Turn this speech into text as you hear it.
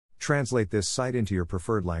Translate this site into your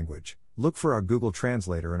preferred language. Look for our Google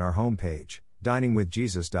Translator in our homepage,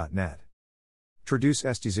 diningwithjesus.net. Traduce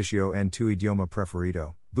este sitio en tu idioma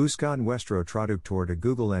preferido. Busca nuestro traductor de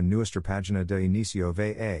Google en nuestra página de inicio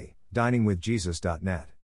va, diningwithjesus.net.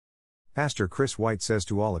 Pastor Chris White says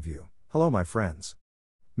to all of you, hello my friends.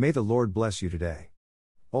 May the Lord bless you today.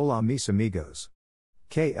 Hola mis amigos.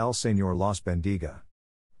 Que el Señor los bendiga.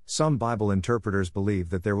 Some Bible interpreters believe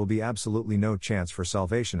that there will be absolutely no chance for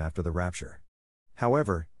salvation after the rapture.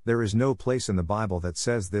 However, there is no place in the Bible that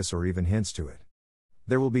says this or even hints to it.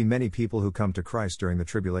 There will be many people who come to Christ during the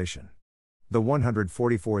tribulation. The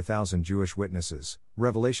 144,000 Jewish witnesses,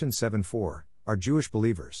 Revelation 7:4, are Jewish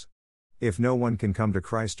believers. If no one can come to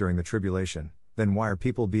Christ during the tribulation, then why are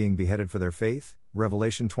people being beheaded for their faith?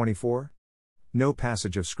 Revelation 24? No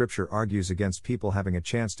passage of Scripture argues against people having a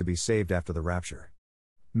chance to be saved after the rapture.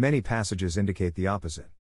 Many passages indicate the opposite.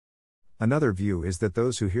 Another view is that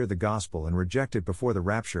those who hear the gospel and reject it before the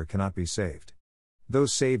rapture cannot be saved.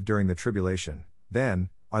 Those saved during the tribulation, then,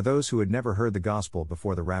 are those who had never heard the gospel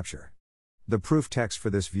before the rapture. The proof text for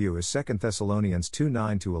this view is 2 Thessalonians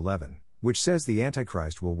 2:9-11, which says the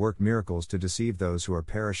Antichrist will work miracles to deceive those who are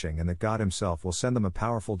perishing and that God Himself will send them a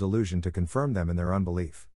powerful delusion to confirm them in their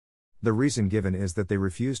unbelief. The reason given is that they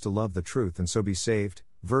refuse to love the truth and so be saved,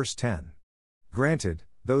 verse 10. Granted,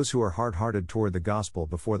 those who are hard-hearted toward the gospel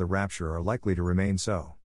before the rapture are likely to remain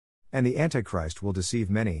so. And the Antichrist will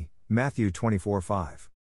deceive many, Matthew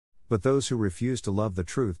 24:5. But those who refuse to love the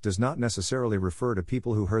truth does not necessarily refer to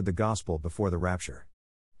people who heard the gospel before the rapture.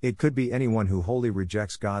 It could be anyone who wholly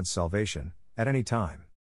rejects God's salvation, at any time.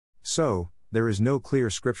 So, there is no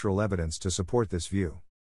clear scriptural evidence to support this view.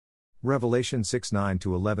 Revelation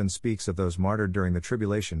 6:9-11 speaks of those martyred during the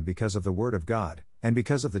tribulation because of the Word of God, and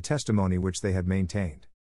because of the testimony which they had maintained.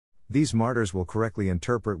 These martyrs will correctly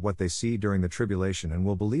interpret what they see during the tribulation and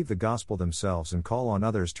will believe the gospel themselves and call on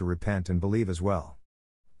others to repent and believe as well.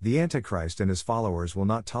 The Antichrist and his followers will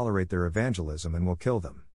not tolerate their evangelism and will kill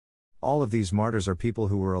them. All of these martyrs are people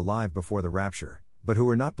who were alive before the rapture, but who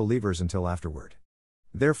were not believers until afterward.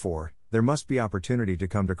 Therefore, there must be opportunity to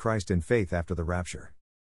come to Christ in faith after the rapture.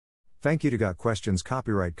 Thank you to Got Questions.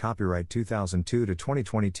 Copyright 2002 to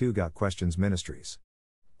 2022 Got Questions Ministries.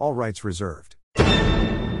 All rights reserved.